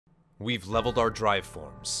We've leveled our drive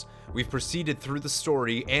forms. We've proceeded through the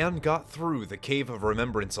story and got through the Cave of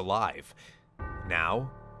Remembrance alive. Now,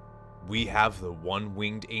 we have the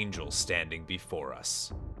one-winged angel standing before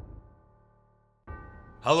us.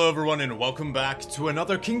 Hello everyone and welcome back to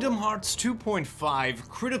another Kingdom Hearts 2.5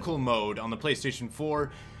 Critical Mode on the PlayStation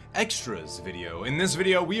 4 Extras video. In this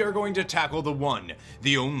video we are going to tackle the one,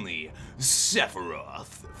 the only,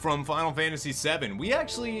 Sephiroth from Final Fantasy VII. We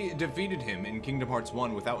actually defeated him in Kingdom Hearts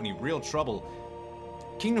 1 without any real trouble.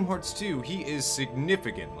 Kingdom Hearts 2, he is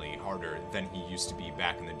significantly harder than he used to be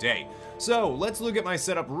back in the day. So, let's look at my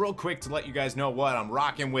setup real quick to let you guys know what I'm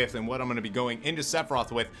rocking with and what I'm going to be going into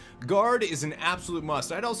Sephiroth with. Guard is an absolute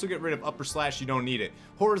must. I'd also get rid of upper slash, you don't need it.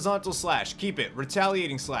 Horizontal slash, keep it.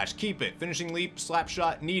 Retaliating slash, keep it. Finishing leap, slap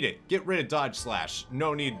shot, need it. Get rid of dodge slash,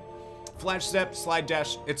 no need. Flash step, slide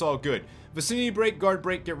dash, it's all good. Vicinity break, guard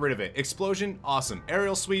break, get rid of it. Explosion, awesome.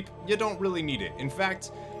 Aerial sweep, you don't really need it. In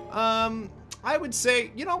fact, I would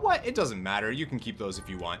say, you know what, it doesn't matter, you can keep those if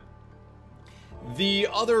you want. The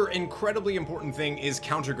other incredibly important thing is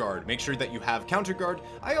counter guard. Make sure that you have counter guard.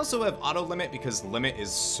 I also have auto limit because limit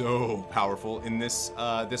is so powerful in this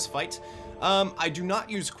this fight. I do not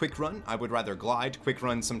use quick run. I would rather glide. Quick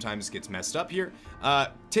run sometimes gets messed up here.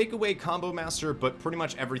 Take away combo master, but pretty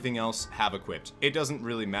much everything else have equipped. It doesn't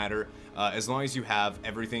really matter as long as you have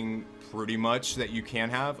everything pretty much that you can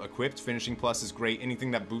have equipped. Finishing plus is great.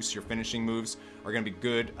 Anything that boosts your finishing moves are going to be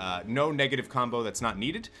good. No negative combo that's not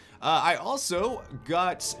needed. I also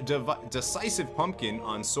got Decisive Pumpkin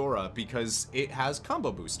on Sora because it has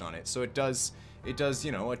combo boost on it. So it does,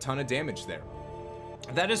 you know, a ton of damage there.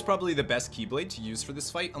 That is probably the best Keyblade to use for this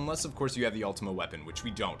fight, unless of course you have the Ultima Weapon, which we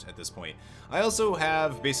don't at this point. I also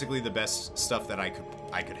have basically the best stuff that I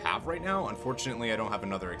could have right now. Unfortunately, I don't have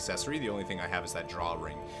another accessory. The only thing I have is that draw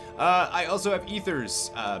ring. I also have Ethers,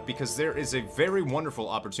 because there is a very wonderful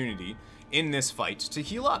opportunity in this fight to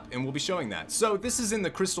heal up, and we'll be showing that. So this is in the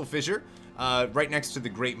Crystal Fissure, right next to the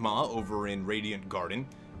Great Maw over in Radiant Garden,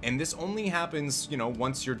 and this only happens, you know,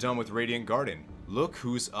 once you're done with Radiant Garden. Look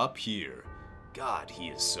who's up here. God, he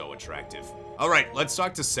is so attractive. Alright, let's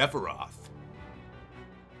talk to Sephiroth.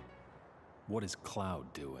 What is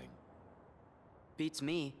Cloud doing? Beats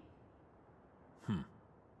me.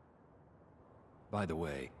 By the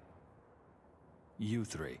way, you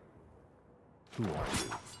three, who are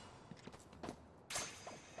you?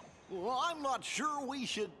 Well, I'm not sure we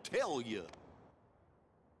should tell you.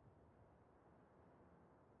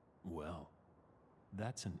 Well,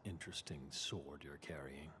 that's an interesting sword you're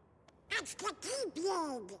carrying. It's the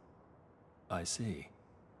Keyblade. I see.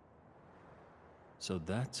 So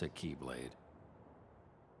that's a Keyblade.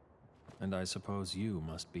 And I suppose you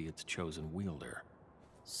must be its chosen wielder.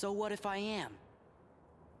 So what if I am?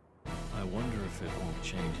 I wonder if it won't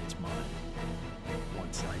change its mind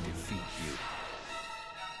once I defeat you.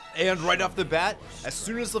 And right off the bat, as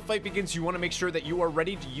soon as the fight begins, you want to make sure that you are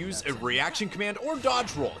ready to use a reaction command or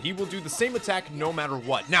dodge roll. He will do the same attack no matter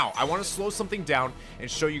what. Now, I want to slow something down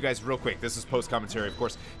and show you guys real quick. This is post-commentary, of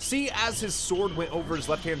course. See, as his sword went over his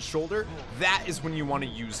left-hand shoulder, that is when you want to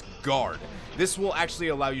use guard. This will actually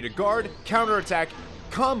allow you to guard, counterattack,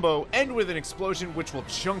 combo, end with an explosion, which will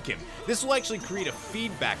chunk him. This will actually create a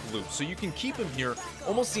feedback loop, so you can keep him here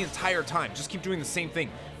almost the entire time. Just keep doing the same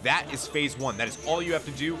thing. That is phase one. That is all you have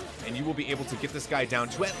to do, and you will be able to get this guy down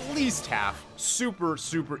to at least half super,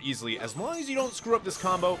 super easily, as long as you don't screw up this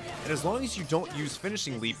combo, and as long as you don't use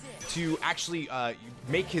finishing leap to actually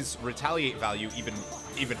make his retaliate value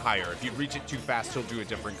even higher. If you reach it too fast, he'll do a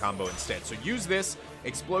different combo instead. So use this,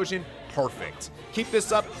 explosion, perfect. Keep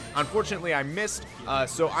this up. Unfortunately, I missed,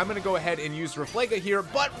 so I'm going to go ahead and use Reflega here,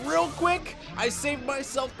 but real quick, I saved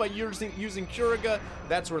myself by using Curiga.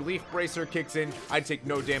 That's where Leaf Bracer kicks in. I take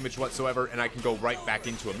no damage whatsoever, and I can go right back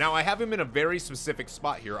into him. Now, I have him in a very specific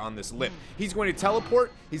spot here on this lip. He's going to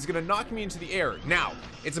teleport. He's going to knock me into the air. Now,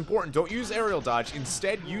 it's important. Don't use aerial dodge.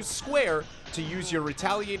 Instead, use square to use your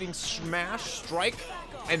retaliating smash strike,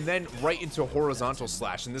 and then right into horizontal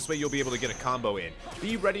slash, and this way you'll be able to get a combo in.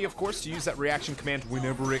 Be ready, of course, to use that reaction command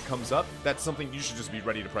whenever it comes up. That's something you should just be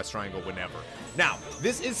ready to press triangle whenever. Now,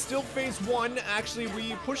 this is still phase one. Actually,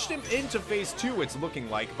 we pushed him into phase two, it's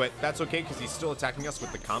looking like, but that's okay because he's still attacking us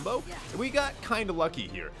with the combo. We got kind of lucky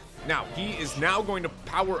here. Now, he is now going to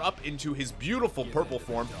power up into his beautiful purple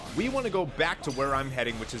form. We want to go back to where I'm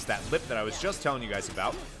heading, which is that lip that I was just telling you guys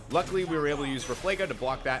about. Luckily, we were able to use Reflega to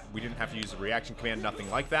block that. We didn't have to use a reaction command, nothing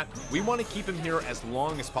like that. We want to keep him here as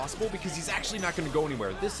long as possible because he's actually not going to go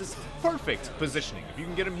anywhere. This is perfect positioning. If you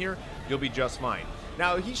can get him here, you'll be just fine.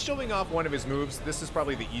 Now, he's showing off one of his moves. This is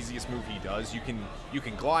probably the easiest move he does. You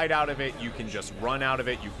can glide out of it. You can just run out of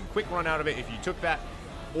it. You can quick run out of it. If you took that,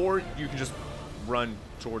 or you can just run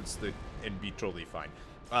towards the and be totally fine.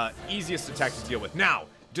 Easiest attack to deal with. Now,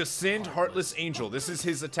 Descend Heartless Angel. This is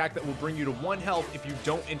his attack that will bring you to 1 health if you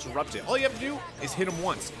don't interrupt it. All you have to do is hit him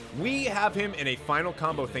once. We have him in a final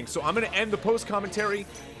combo thing, so I'm going to end the post commentary.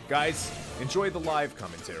 Guys, enjoy the live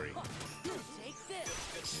commentary.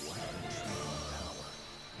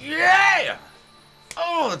 Yeah!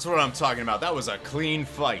 Oh, that's what I'm talking about. That was a clean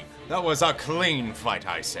fight. That was a clean fight,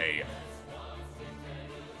 I say.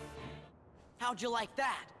 How'd you like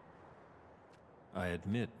that? I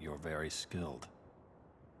admit you're very skilled.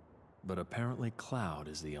 But apparently Cloud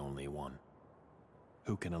is the only one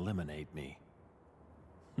who can eliminate me.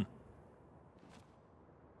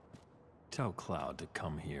 Tell Cloud to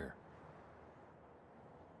come here.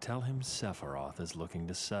 Tell him Sephiroth is looking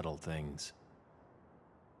to settle things.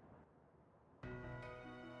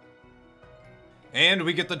 And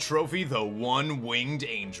we get the trophy, the One-Winged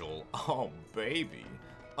Angel. Oh, baby.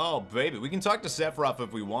 Oh, baby. We can talk to Sephiroth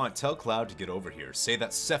if we want. Tell Cloud to get over here. Say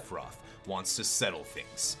that Sephiroth wants to settle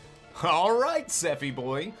things. Alright, Sephi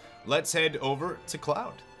boy. Let's head over to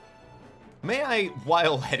Cloud.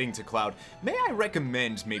 While heading to Cloud, may I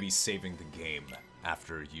recommend maybe saving the game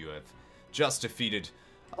after you have just defeated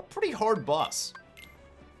a pretty hard boss.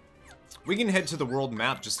 We can head to the world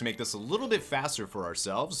map just to make this a little bit faster for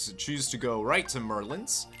ourselves. Choose to go right to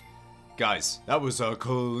Merlin's. Guys, that was a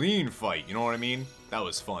clean fight, you know what I mean? That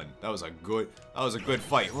was fun. That was a good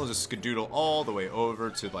fight. We'll just skedoodle all the way over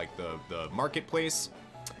to like the marketplace.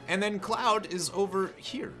 And then Cloud is over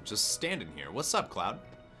here, just standing here. What's up, Cloud?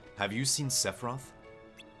 Have you seen Sephiroth?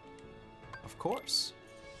 Of course.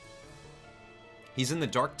 He's in the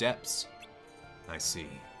dark depths. I see.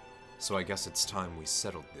 So I guess it's time we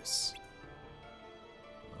settled this.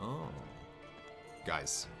 Oh.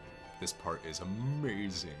 Guys, this part is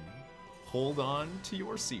amazing. Hold on to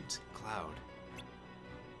your seat, Cloud.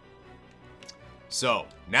 So,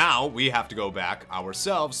 now we have to go back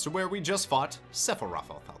ourselves to where we just fought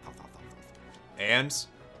Sephiroth. And,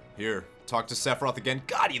 here, talk to Sephiroth again.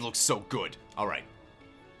 God, he looks so good. Alright.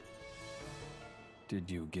 Did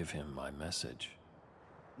you give him my message?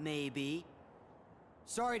 Maybe.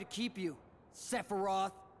 Sorry to keep you,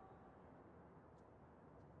 Sephiroth.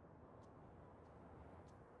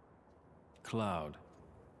 Cloud,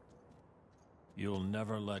 you'll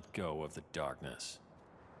never let go of the darkness.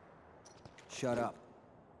 Shut up.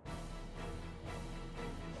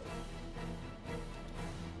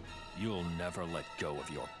 You'll never let go of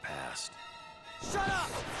your past. Shut up!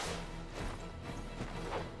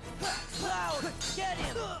 Cloud, get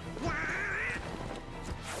him!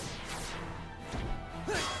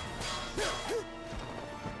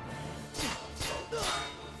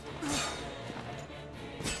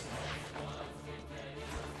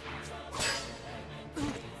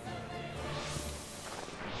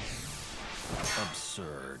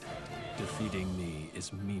 Absurd. Defeating me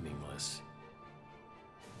is meaningless.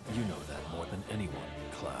 You know that more than anyone,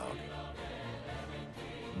 Cloud.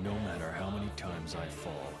 No matter how many times I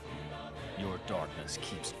fall, your darkness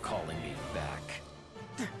keeps calling me back.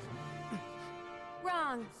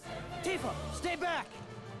 Wrong. Tifa, stay back!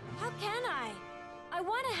 How can I? I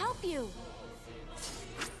want to help you.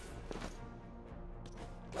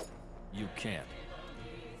 You can't.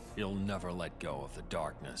 He'll never let go of the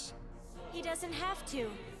darkness. He doesn't have to.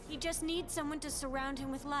 He just needs someone to surround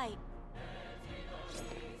him with light.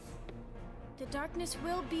 The darkness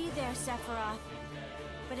will be there, Sephiroth,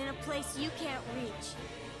 but in a place you can't reach.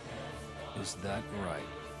 Is that right?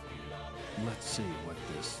 Let's see what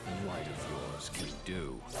this light of yours can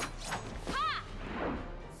do. Ha!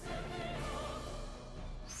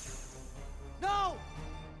 No!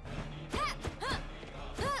 Ha! Ha!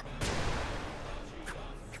 Ha!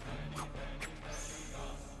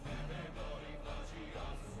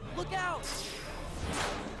 Look out!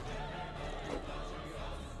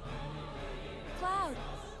 Cloud,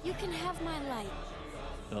 you can have my light.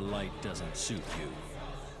 The light doesn't suit you.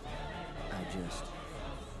 I just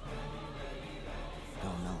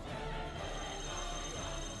don't know.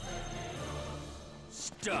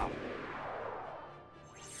 Stop!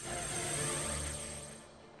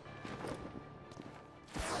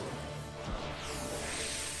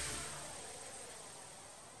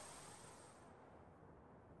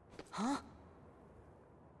 Huh?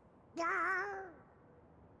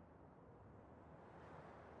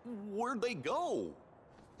 Where'd they go?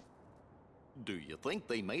 Do you think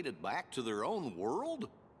they made it back to their own world?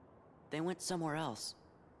 They went somewhere else.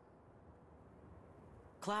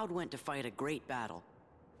 Cloud went to fight a great battle,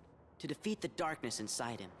 to defeat the darkness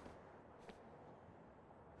inside him.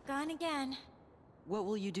 Gone again. What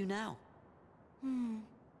will you do now?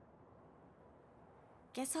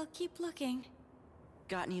 Guess I'll keep looking.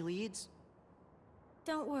 Got any leads?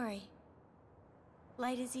 Don't worry.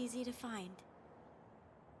 Light is easy to find.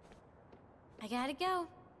 I gotta go.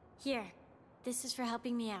 Here, this is for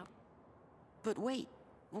helping me out. But wait,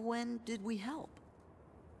 when did we help?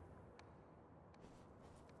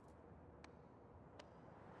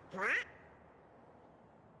 What?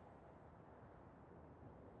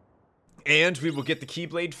 And we will get the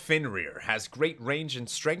Keyblade Fenrir. Has great range and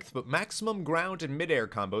strength, but maximum ground and mid-air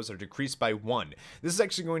combos are decreased by 1. This is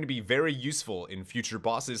actually going to be very useful in future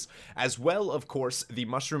bosses, as well, of course, the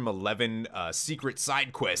Mushroom 11 secret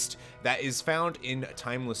side quest that is found in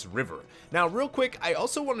Timeless River. Now, real quick, I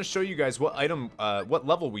also want to show you guys what what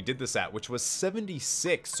level we did this at, which was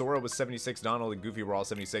 76. Sora was 76, Donald and Goofy were all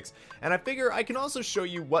 76, and I figure I can also show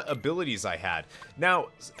you what abilities I had. Now,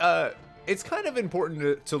 it's kind of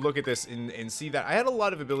important to look at this and see that I had a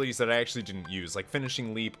lot of abilities that I actually didn't use, like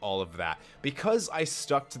Finishing Leap, all of that, because I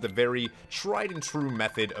stuck to the very tried and true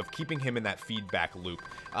method of keeping him in that feedback loop.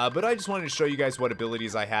 But I just wanted to show you guys what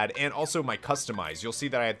abilities I had, and also my customize. You'll see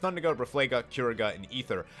that I had Thundergut, Reflega, Curaga, and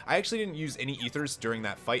Ether. I actually didn't use any Ethers during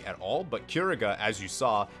that fight at all, but Curaga, as you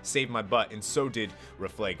saw, saved my butt, and so did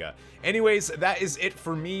Reflega. Anyways, that is it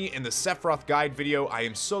for me in the Sephiroth guide video. I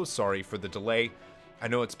am so sorry for the delay. I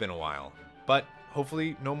know it's been a while, but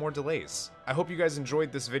hopefully no more delays. I hope you guys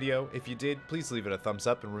enjoyed this video. If you did, please leave it a thumbs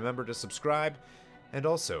up and remember to subscribe. And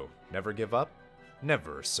also, never give up,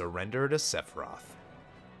 never surrender to Sephiroth.